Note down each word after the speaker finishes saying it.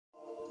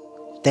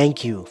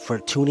Thank you for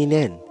tuning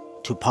in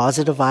to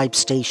Positive Vibes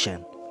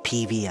Station,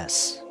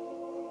 PVS.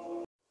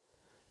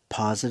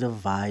 Positive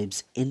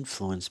Vibes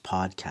Influence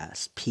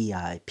Podcast,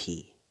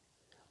 PIP,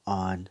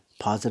 on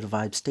Positive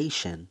Vibes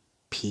Station,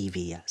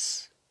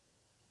 PVS.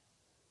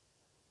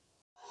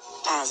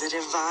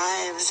 Positive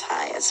Vibes.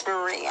 Hi, it's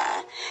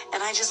Maria.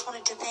 And I just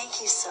wanted to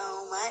thank you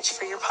so much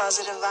for your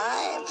positive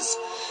vibes.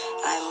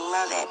 I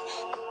love it.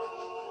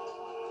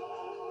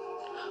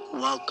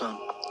 Welcome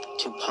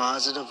to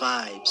Positive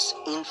Vibes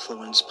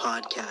Influence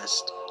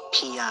Podcast,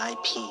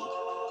 PIP.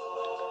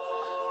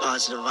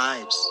 Positive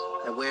Vibes.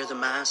 I wear the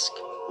mask.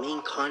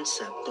 Main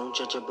concept, don't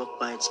judge a book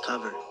by its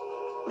cover.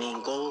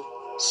 Main goal,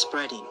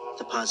 spreading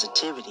the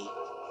positivity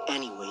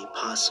any way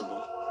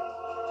possible.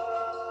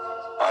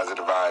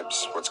 Positive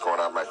Vibes. What's going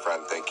on, my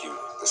friend? Thank you.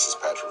 This is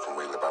Patrick from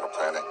We Live on a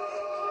Planet.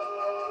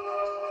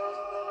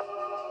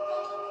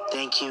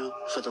 Thank you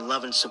for the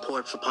love and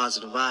support for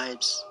Positive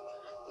Vibes.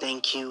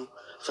 Thank you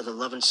for the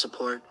love and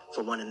support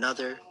for one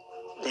another.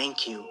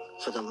 Thank you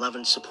for the love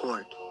and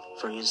support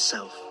for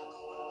yourself.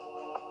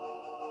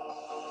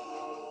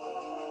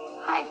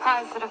 Hi,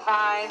 Positive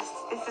Vibes.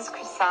 This is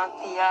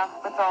Chrysanthia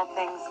with All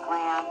Things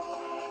Glam.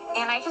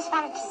 And I just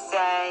wanted to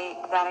say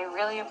that I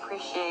really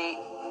appreciate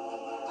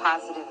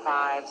Positive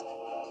Vibes.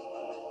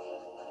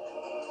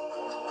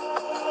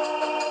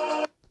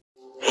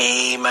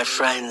 Hey, my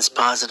friends,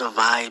 Positive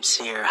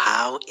Vibes here.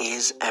 How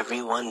is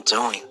everyone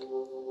doing?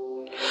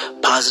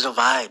 Positive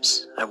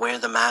Vibes. I wear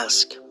the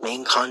mask.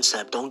 Main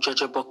concept, don't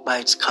judge a book by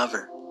its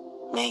cover.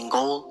 Main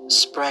goal,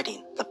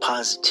 spreading the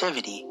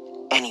positivity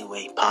any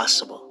way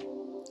possible.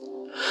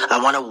 I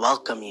want to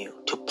welcome you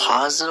to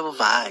Positive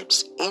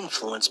Vibes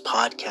Influence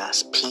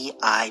Podcast,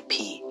 PIP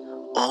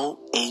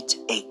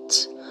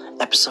 088,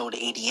 episode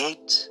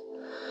 88.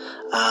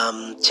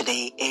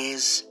 Today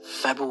is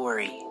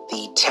February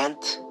the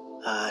 10th,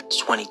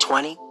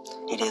 2020.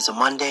 It is a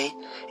Monday,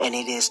 and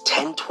it is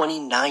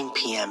 10:29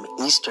 p.m.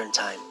 Eastern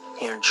Time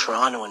here in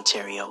Toronto,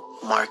 Ontario,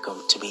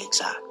 Markham to be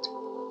exact.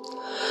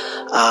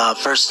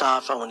 First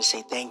off, I want to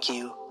say thank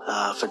you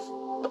for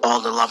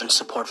all the love and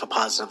support for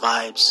Positive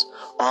Vibes,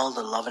 all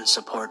the love and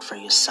support for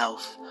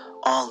yourself,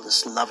 all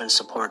this love and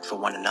support for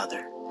one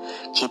another.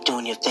 Keep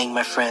doing your thing,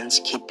 my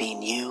friends. Keep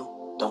being you.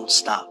 Don't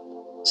stop.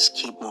 Just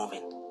keep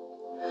moving.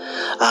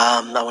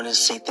 I wanted to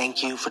say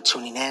thank you for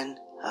tuning in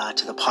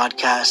to the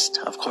podcast.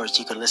 Of course,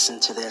 you can listen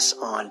to this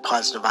on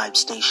Positive Vibes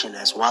Station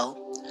as well.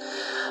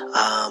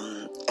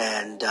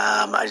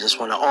 I just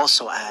want to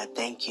also add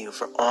thank you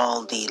for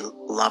all the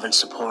love and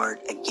support,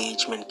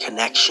 engagement,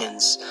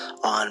 connections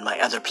on my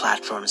other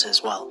platforms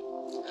as well.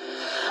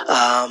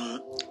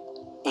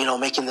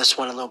 Making this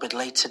one a little bit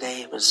late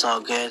today, but it's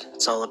all good.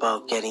 It's all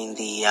about getting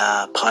the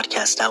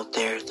podcast out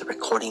there, the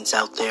recordings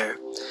out there.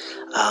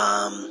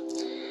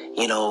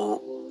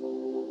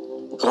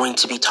 Going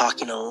to be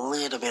talking a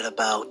little bit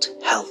about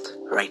health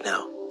right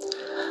now.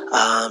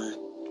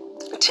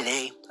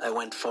 Today, I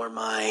went for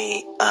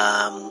my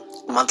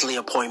monthly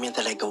appointment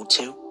that I go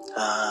to.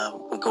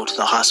 We go to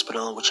the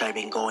hospital, which I've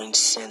been going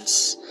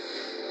since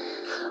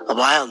a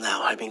while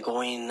now. I've been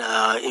going,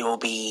 it will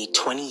be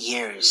 20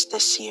 years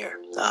this year,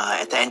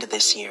 at the end of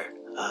this year.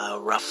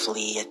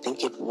 Roughly, I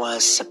think it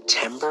was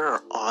September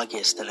or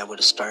August that I would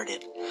have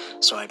started.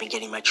 So I've been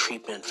getting my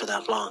treatment for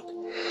that long.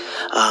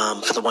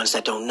 For the ones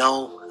that don't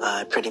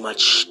know, pretty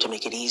much to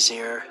make it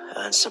easier,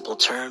 in simple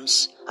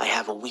terms, I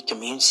have a weak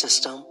immune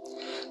system.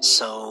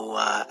 So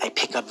I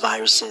pick up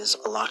viruses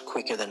a lot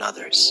quicker than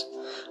others.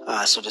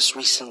 So just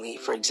recently,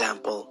 for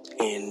example,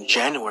 in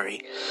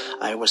January,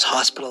 I was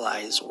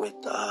hospitalized with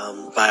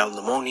viral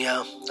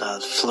pneumonia,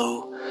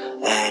 flu,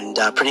 and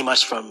pretty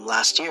much from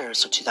last year,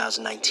 so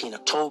 2019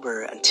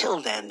 October, until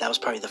then, that was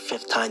probably the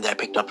fifth time that I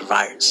picked up a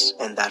virus,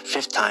 and that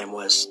fifth time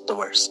was the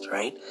worst,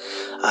 right?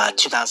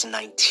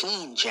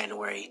 2019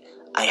 January,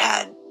 I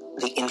had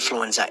the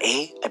influenza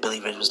A. I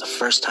believe it was the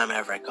first time I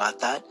ever got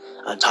that.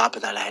 On top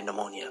of that, I had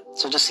pneumonia.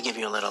 So just to give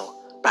you a little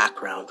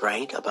background,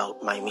 right,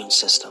 about my immune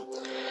system.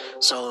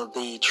 So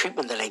the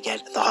treatment that I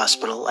get at the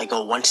hospital, I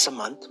go once a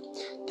month.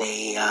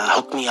 They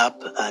hook me up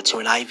to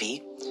an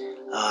IV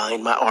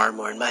in my arm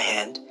or in my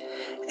hand,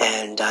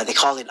 and they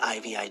call it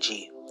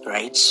IVIG,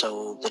 right?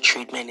 So the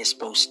treatment is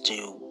supposed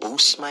to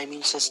boost my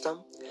immune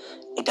system.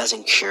 It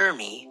doesn't cure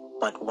me,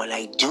 but when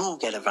I do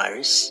get a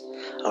virus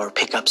or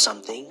pick up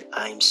something,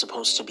 I'm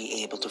supposed to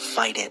be able to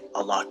fight it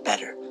a lot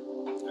better,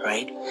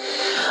 right?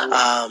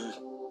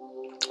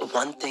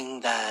 One thing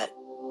that,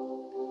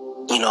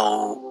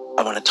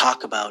 I want to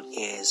talk about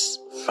is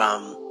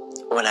from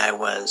when I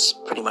was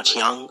pretty much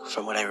young,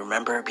 from what I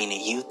remember being a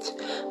youth,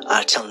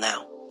 till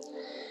now.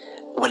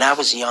 When I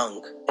was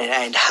young,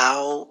 and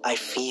how I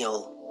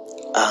feel,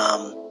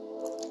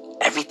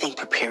 everything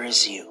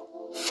prepares you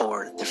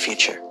for the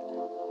future.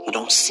 You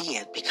don't see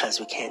it because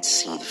we can't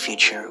see the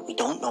future. We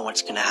don't know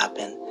what's going to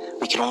happen.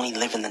 We can only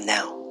live in the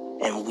now,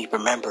 and we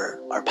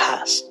remember our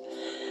past.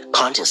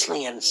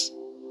 Consciously and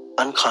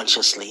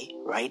unconsciously,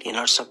 right, in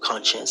our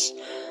subconscious,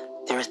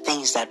 there are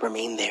things that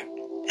remain there.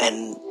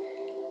 And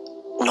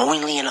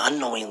knowingly and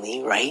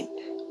unknowingly, right,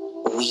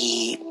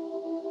 we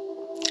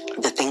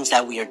things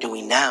that we are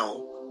doing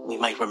now, we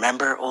might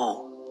remember,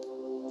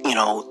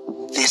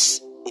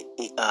 this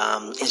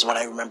is what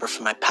I remember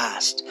from my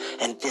past,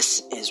 and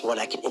this is what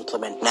I can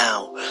implement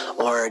now,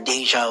 or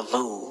deja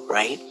vu,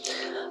 right?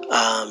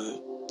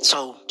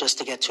 So just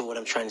to get to what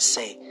I'm trying to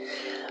say.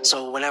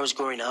 So when I was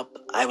growing up,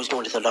 I was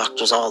going to the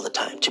doctors all the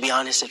time. To be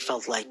honest, it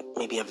felt like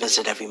maybe a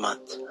visit every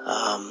month.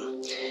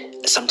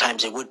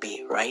 Sometimes it would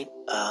be, right?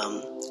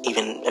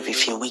 Even every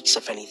few weeks,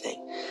 if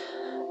anything.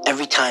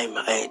 Every time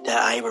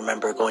I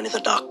remember going to the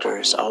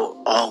doctors,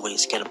 I'll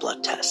always get a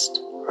blood test,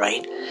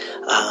 right?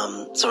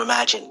 So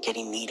imagine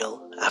getting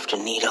needle after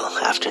needle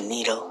after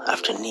needle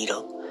after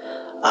needle.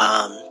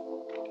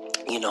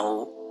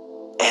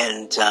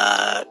 And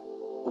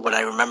what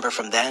I remember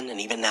from then and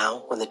even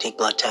now when they take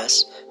blood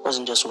tests, it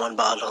wasn't just one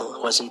bottle,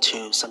 it wasn't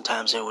two.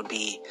 Sometimes it would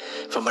be,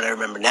 from what I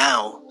remember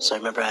now, so I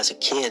remember as a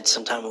kid,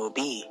 sometimes it would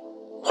be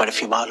quite a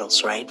few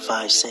bottles, right?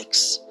 5,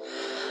 6.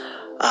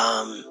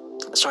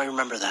 So I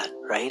remember that,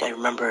 right? I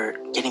remember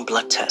getting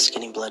blood tests,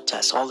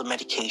 all the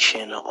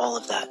medication, all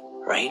of that,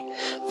 right?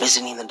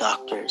 Visiting the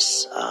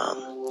doctors,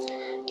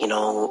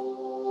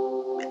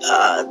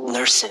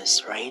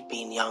 nurses, right?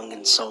 Being young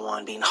and so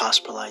on, being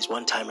hospitalized.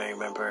 One time I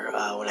remember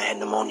when I had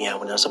pneumonia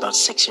when I was about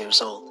 6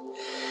 years old.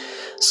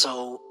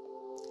 So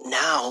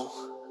now,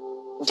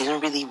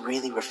 didn't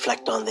really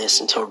reflect on this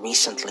until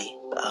recently.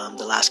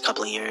 The last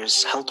couple of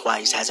years,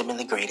 health-wise, hasn't been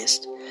the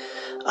greatest.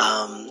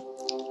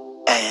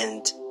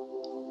 And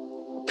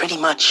pretty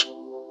much,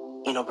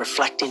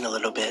 reflecting a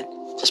little bit,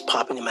 just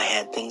popping in my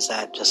head, things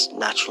that just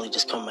naturally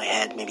just come in my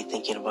head, maybe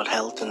thinking about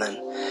health, and then,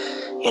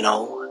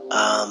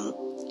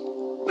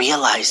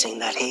 realizing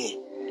that, hey,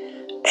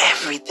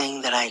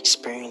 everything that I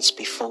experienced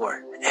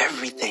before,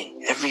 every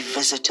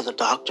visit to the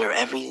doctor,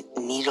 every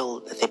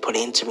needle that they put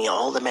into me,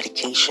 all the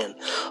medication,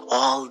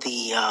 all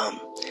the,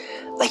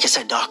 like I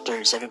said,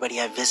 doctors, everybody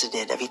I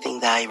visited,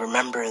 everything that I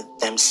remember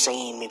them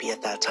saying maybe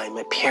at that time,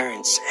 my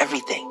parents,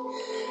 everything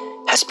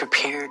has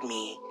prepared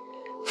me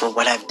for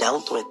what I've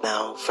dealt with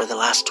now for the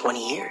last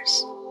 20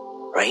 years,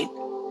 right?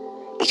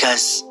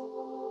 Because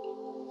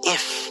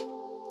if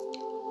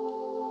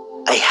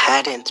I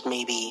hadn't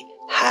maybe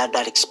had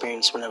that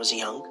experience when I was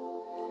young,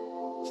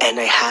 and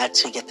I had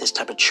to get this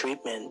type of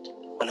treatment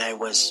when I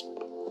was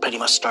pretty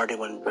much started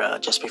when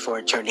just before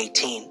I turned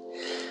 18,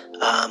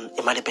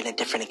 it might have been a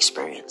different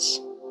experience.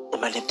 It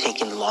might have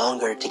taken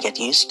longer to get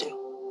used to,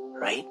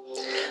 right?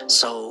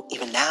 So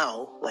even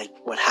now, like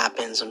what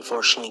happens,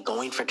 unfortunately,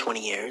 going for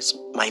 20 years,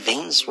 my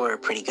veins were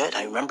pretty good.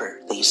 I remember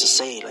they used to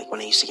say, like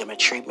when I used to get my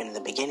treatment in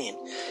the beginning,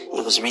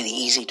 it was really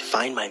easy to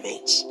find my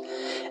veins.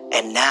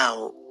 And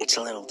now it's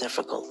a little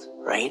difficult,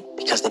 right?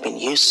 Because they've been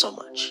used so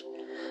much.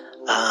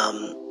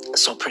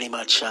 So pretty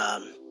much,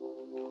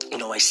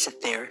 I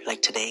sit there,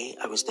 like today,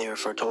 I was there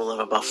for a total of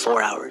about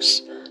 4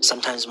 hours.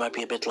 Sometimes it might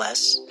be a bit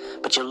less,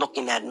 but you're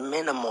looking at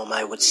minimum,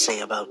 I would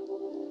say about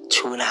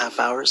 2.5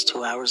 hours,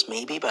 2 hours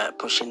maybe, but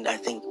pushing, I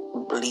think,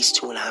 at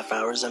least 2.5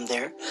 hours I'm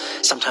there.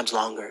 Sometimes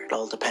longer. It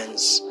all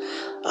depends,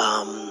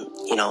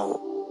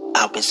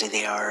 how busy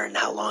they are and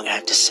how long I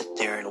have to sit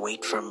there and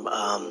wait from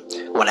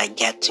what I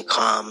get to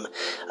come,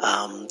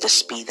 the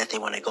speed that they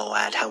want to go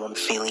at, how I'm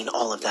feeling,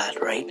 all of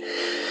that, right?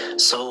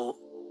 So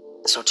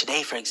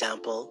today, for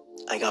example,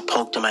 I got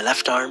poked in my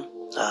left arm.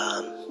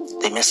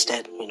 They missed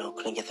it,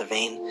 couldn't get the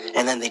vein,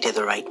 and then they did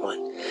the right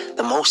one.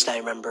 The most I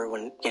remember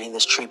when getting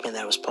this treatment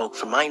that I was poked,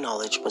 from my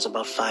knowledge, was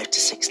about 5 to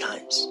 6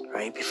 times,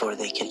 right, before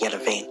they could get a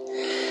vein.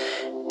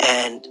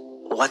 And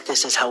what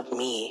this has helped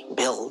me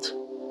build,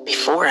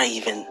 before I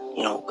even,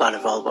 got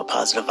involved with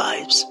Positive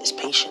Vibes, is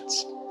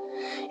patience.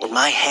 In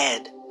my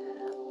head,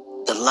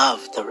 the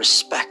love, the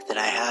respect that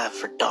I have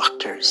for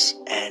doctors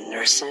and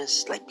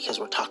nurses, like, because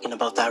we're talking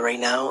about that right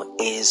now,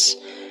 is,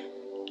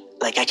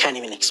 like, I can't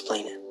even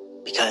explain it.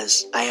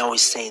 Because I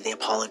always say they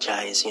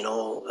apologize,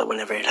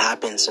 whenever it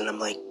happens. And I'm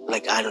like,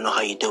 I don't know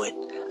how you do it.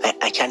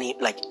 I can't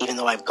even, even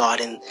though I've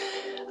gotten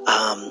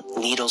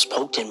needles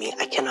poked in me,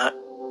 I cannot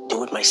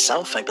do it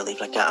myself, I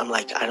believe. I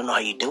don't know how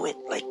you do it.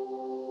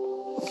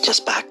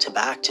 Just back to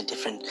back to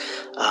different,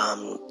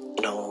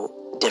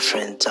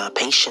 different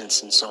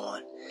patients and so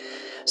on.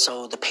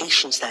 So the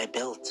patience that I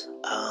built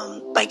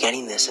by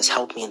getting this has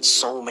helped me in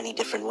so many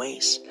different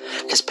ways.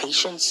 Because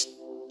patience,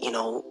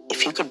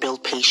 if you could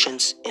build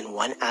patience in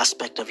one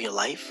aspect of your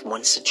life,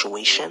 one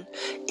situation,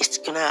 it's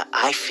gonna,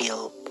 I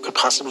feel, could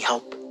possibly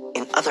help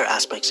in other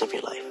aspects of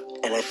your life.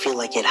 And I feel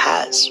like it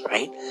has,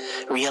 right?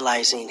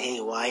 Realizing, hey,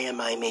 why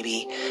am I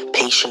maybe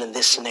patient in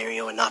this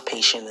scenario and not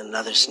patient in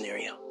another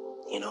scenario?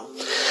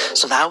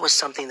 So that was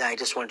something that I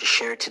just wanted to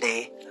share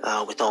today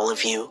with all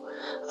of you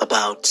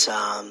about,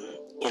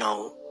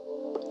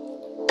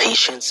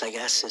 patience, I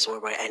guess, is where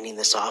we're ending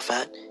this off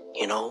at,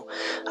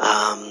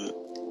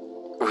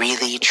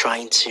 really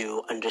trying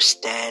to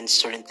understand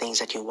certain things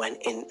that you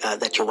went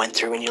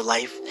through in your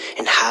life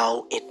and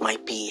how it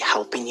might be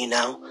helping you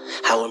now,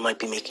 how it might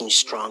be making you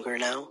stronger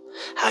now,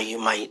 how you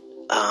might,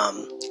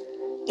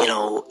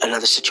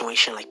 another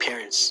situation like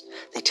parents,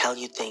 they tell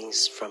you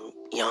things from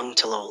young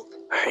till old,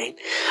 right?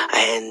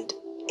 And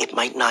it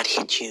might not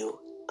hit you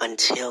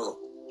until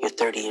you're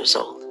 30 years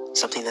old.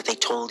 Something that they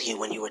told you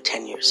when you were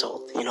 10 years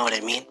old. You know what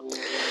I mean?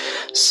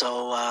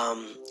 So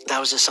that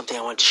was just something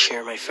I wanted to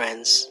share, my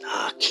friends.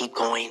 Keep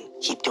going,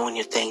 keep doing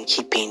your thing,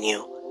 keep being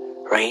you,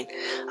 right?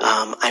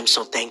 I'm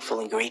so thankful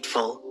and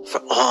grateful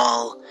for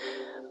all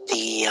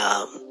the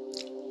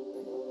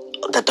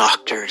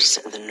doctors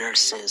and the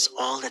nurses,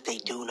 all that they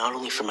do, not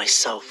only for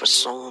myself, for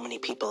so many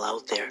people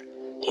out there,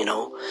 you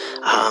know,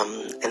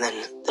 and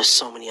then there's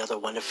so many other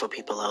wonderful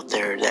people out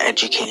there, the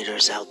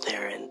educators out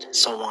there and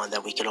so on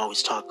that we could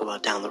always talk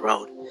about down the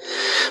road.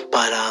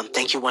 But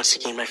thank you once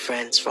again, my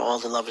friends, for all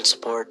the love and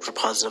support for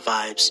Positive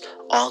Vibes,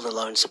 all the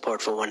love and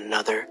support for one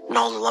another, and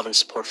all the love and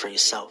support for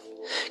yourself.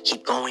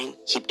 Keep going,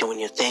 keep doing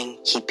your thing,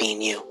 keep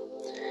being you.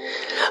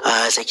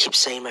 As I keep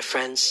saying, my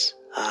friends,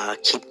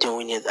 keep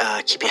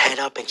your head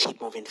up and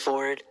keep moving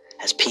forward.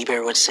 As P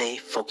Bear would say,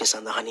 focus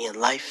on the honey in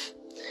life.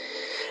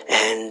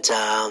 And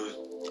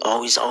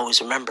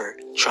always remember,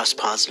 trust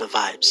positive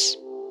vibes.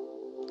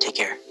 Take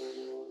care.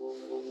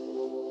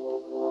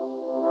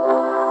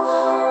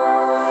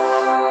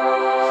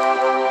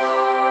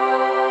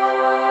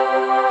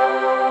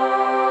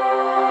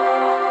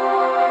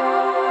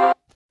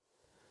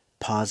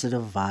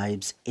 Positive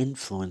Vibes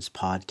Influence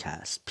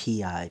Podcast,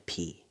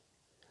 PIP,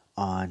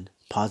 on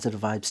Positive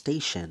Vibe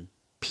Station,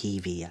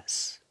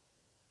 PVS.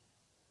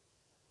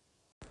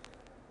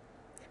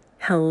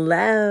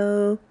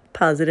 Hello,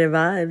 Positive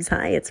Vibes.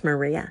 Hi, it's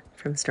Maria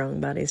from Strong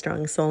Body,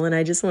 Strong Soul, and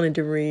I just wanted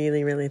to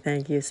really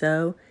thank you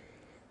so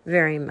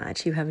very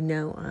much. You have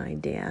no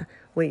idea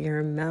what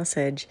your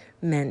message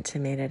meant to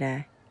me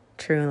today.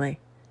 Truly.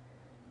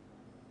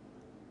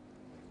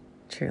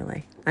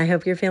 I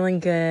hope you're feeling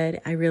good.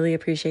 I really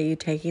appreciate you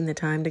taking the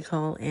time to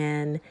call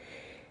in.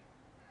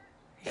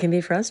 It can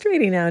be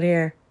frustrating out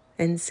here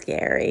and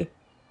scary,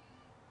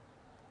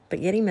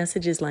 but getting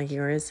messages like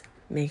yours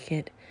make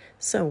it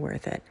so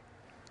worth it.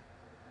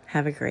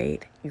 Have a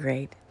great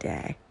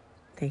day.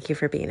 Thank you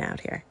for being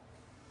out here.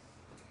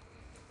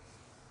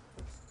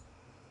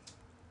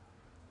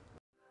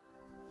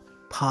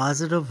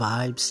 Positive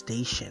Vibe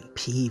Station,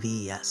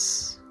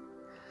 PVS.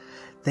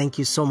 Thank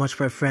you so much,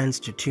 my friends,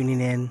 for tuning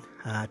in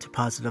to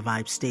Positive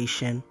Vibe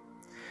Station.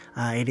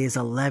 It is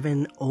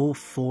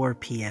 11:04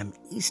 p.m.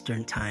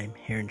 Eastern Time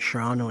here in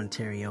Toronto,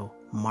 Ontario,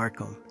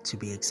 Markham to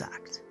be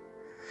exact.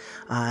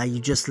 You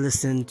just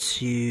listened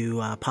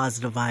to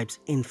Positive Vibes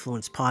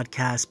Influence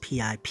Podcast,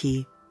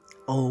 PIP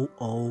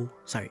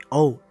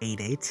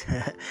 088,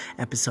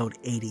 episode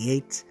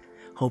 88.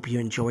 Hope you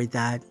enjoyed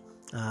that.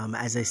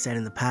 As I said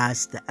in the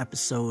past, the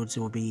episodes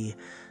will be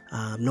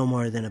no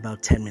more than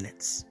about 10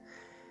 minutes.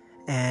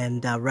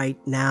 And right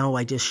now,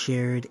 I just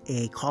shared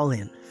a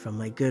call-in from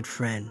my good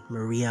friend,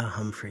 Maria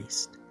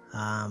Humphreys.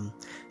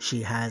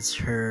 She has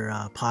her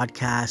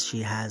podcast.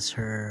 She has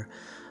her,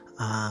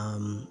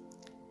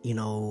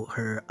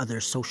 her other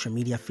social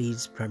media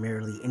feeds,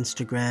 primarily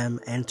Instagram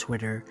and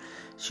Twitter.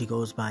 She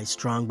goes by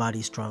Strong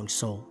Body, Strong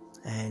Soul.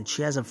 And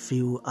she has a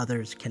few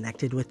others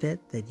connected with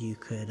it that you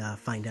could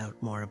find out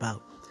more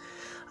about.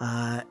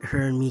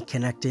 Her and me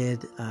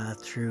connected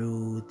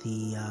through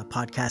the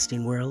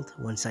podcasting world.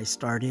 Once I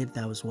started,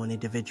 that was one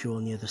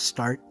individual near the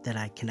start that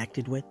I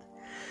connected with.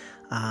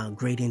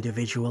 Great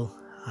individual,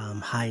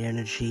 high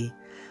energy,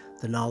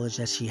 the knowledge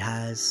that she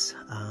has,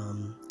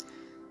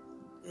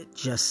 it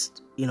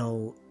just,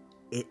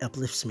 it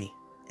uplifts me.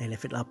 And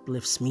if it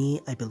uplifts me,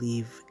 I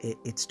believe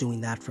it's doing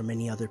that for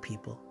many other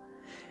people.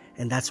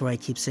 And that's why I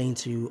keep saying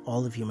to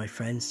all of you, my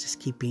friends, just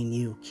keep being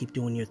you, keep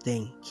doing your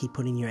thing, keep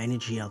putting your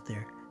energy out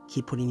there.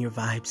 Keep putting your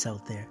vibes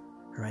out there,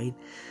 right?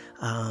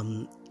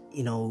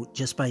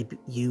 Just by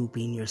you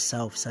being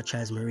yourself, such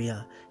as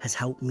Maria, has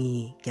helped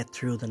me get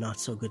through the not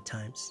so good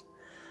times.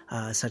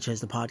 Such as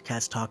the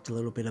podcast talked a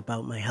little bit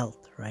about my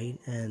health, right?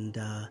 And,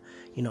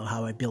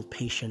 how I built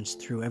patience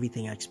through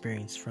everything I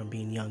experienced from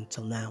being young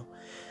till now.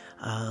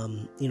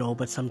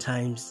 But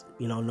sometimes,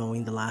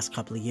 knowing the last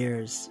couple of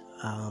years,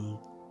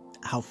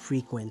 how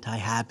frequent I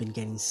have been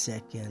getting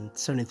sick and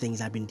certain things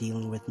I've been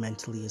dealing with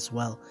mentally as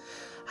well.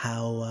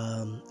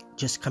 How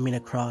just coming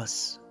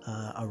across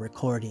a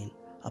recording,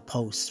 a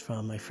post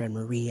from my friend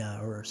Maria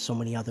or so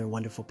many other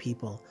wonderful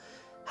people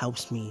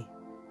helps me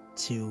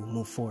to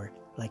move forward.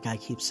 Like I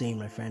keep saying,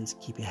 my friends,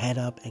 keep your head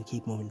up and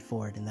keep moving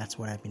forward, and that's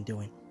what I've been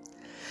doing.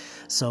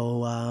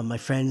 So, my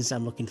friends,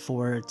 I'm looking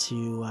forward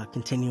to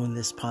continuing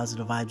this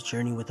positive vibes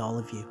journey with all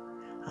of you.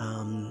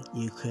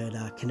 You could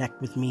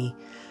connect with me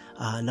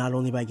not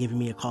only by giving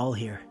me a call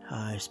here,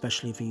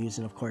 especially if you're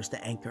using, of course,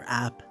 the Anchor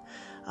app.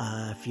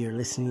 If you're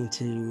listening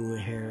to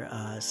here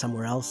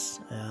somewhere else,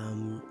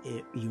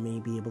 you may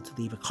be able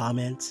to leave a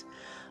comment.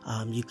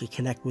 You could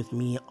connect with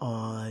me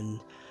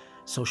on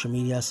social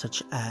media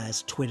such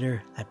as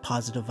Twitter at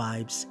Positive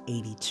Vibes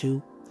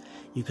 82.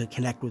 You could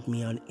connect with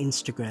me on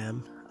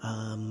Instagram.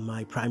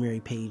 My primary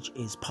page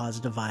is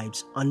Positive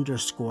Vibes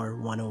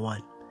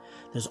 _101.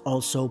 There's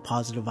also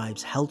Positive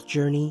Vibes Health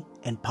Journey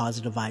and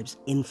Positive Vibes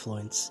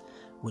Influence,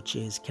 which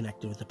is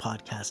connected with the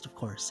podcast, of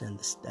course,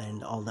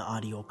 and all the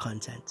audio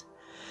content.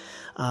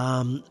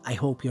 I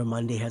hope your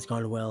Monday has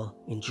gone well.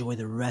 Enjoy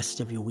the rest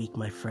of your week,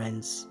 my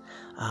friends.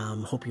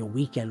 Hope your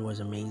weekend was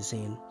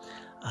amazing.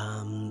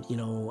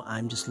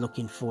 I'm just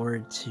looking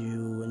forward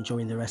to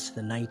enjoying the rest of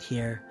the night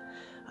here.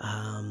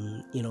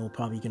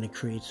 Probably going to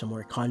create some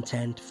more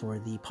content for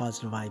the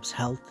Positive Vibes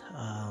Health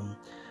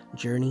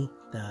journey,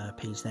 the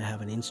page that I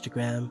have on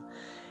Instagram,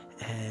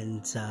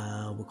 and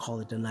we'll call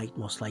it the night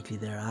most likely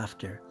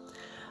thereafter.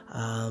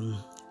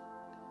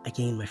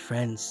 Again, my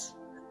friends,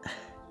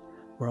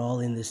 we're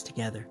all in this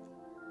together.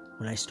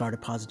 When I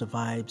started Positive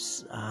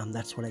Vibes,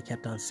 that's what I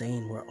kept on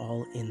saying. We're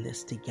all in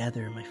this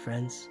together, my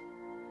friends.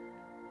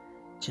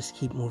 Just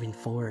keep moving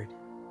forward.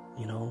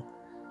 You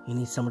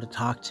need someone to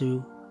talk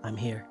to, I'm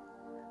here.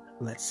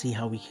 Let's see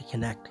how we could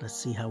connect. Let's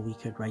see how we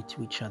could write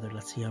to each other.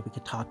 Let's see how we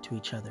could talk to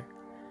each other.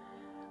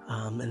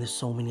 And there's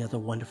so many other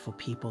wonderful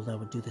people that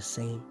would do the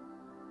same.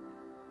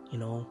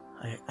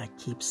 I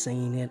keep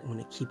saying it, and when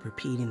I keep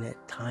repeating it,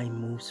 time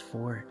moves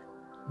forward.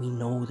 We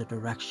know the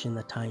direction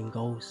that time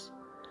goes.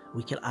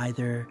 We could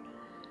either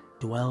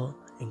dwell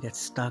and get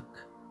stuck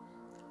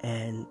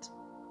and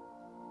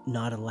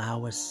not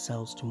allow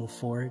ourselves to move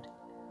forward.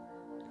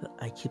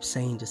 I keep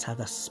saying just have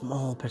that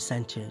small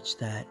percentage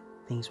that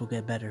things will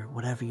get better,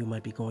 whatever you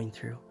might be going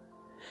through.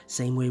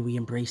 Same way we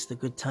embrace the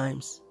good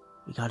times,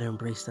 we got to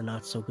embrace the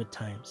not so good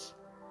times.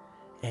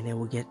 And it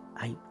will get,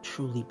 I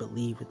truly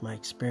believe with my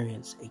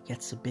experience, it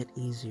gets a bit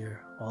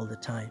easier all the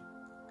time,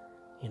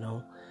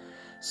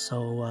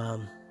 So,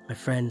 my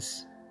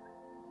friends,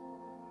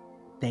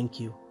 thank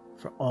you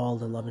for all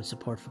the love and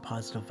support for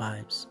Positive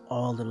Vibes,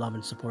 all the love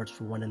and support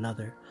for one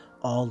another,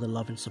 all the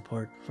love and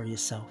support for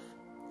yourself.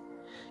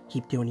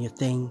 Keep doing your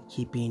thing,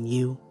 keep being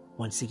you.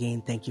 Once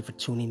again, thank you for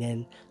tuning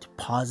in to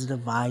Positive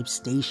Vibes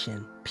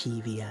Station,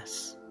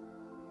 PVS.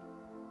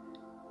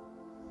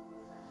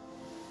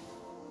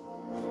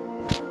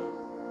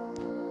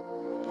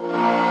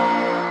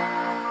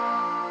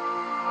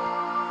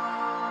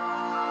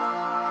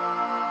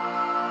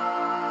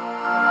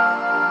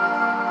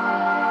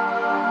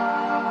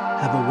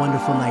 Have a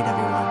wonderful night,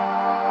 everyone.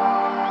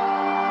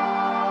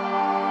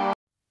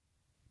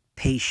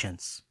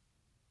 Patience,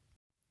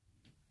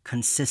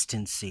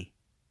 consistency,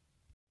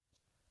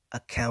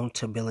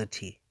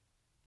 accountability,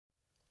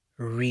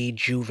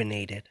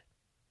 rejuvenated,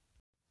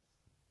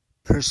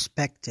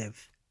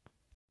 perspective,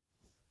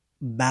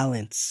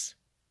 balance,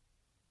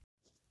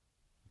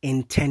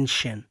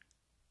 intention,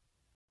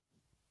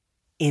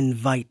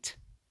 invite.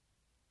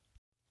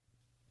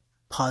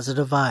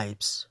 Positive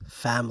Vibes,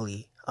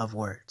 family of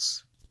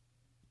words.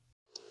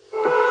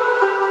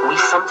 We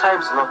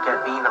sometimes look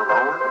at being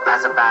alone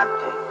as a bad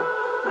thing.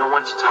 No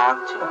one to talk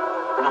to,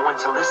 no one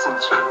to listen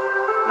to,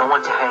 no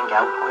one to hang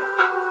out with.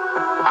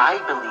 I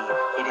believe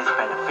it is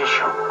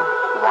beneficial.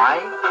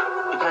 Why?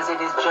 Because it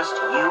is just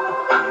you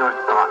and your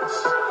thoughts,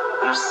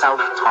 your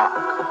self-talk.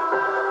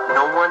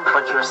 No one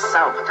but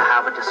yourself to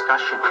have a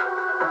discussion with.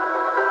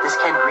 This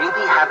can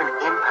really have an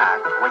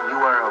impact when you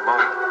are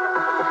alone.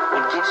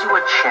 It gives you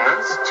a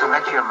chance to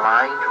let your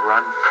mind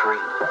run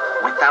free,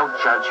 without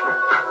judgment.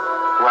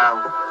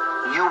 Well,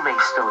 you may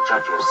still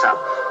judge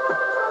yourself.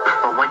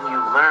 But when you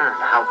learn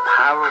how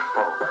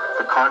powerful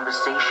the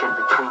conversation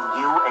between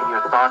you and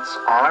your thoughts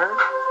are,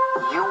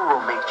 you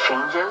will make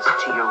changes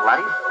to your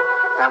life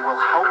that will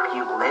help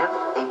you live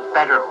a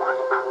better one.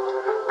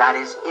 That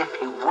is, if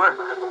you work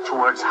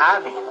towards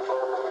having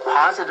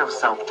positive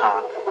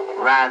self-talk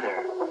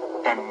rather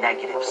than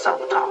negative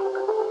self-talk.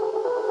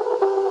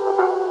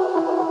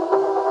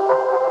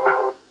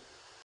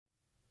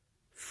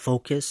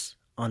 Focus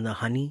on the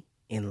honey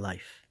in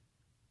life.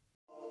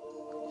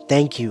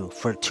 Thank you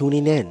for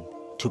tuning in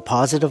to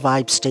Positive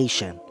Vibes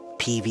Station,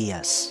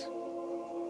 PVS.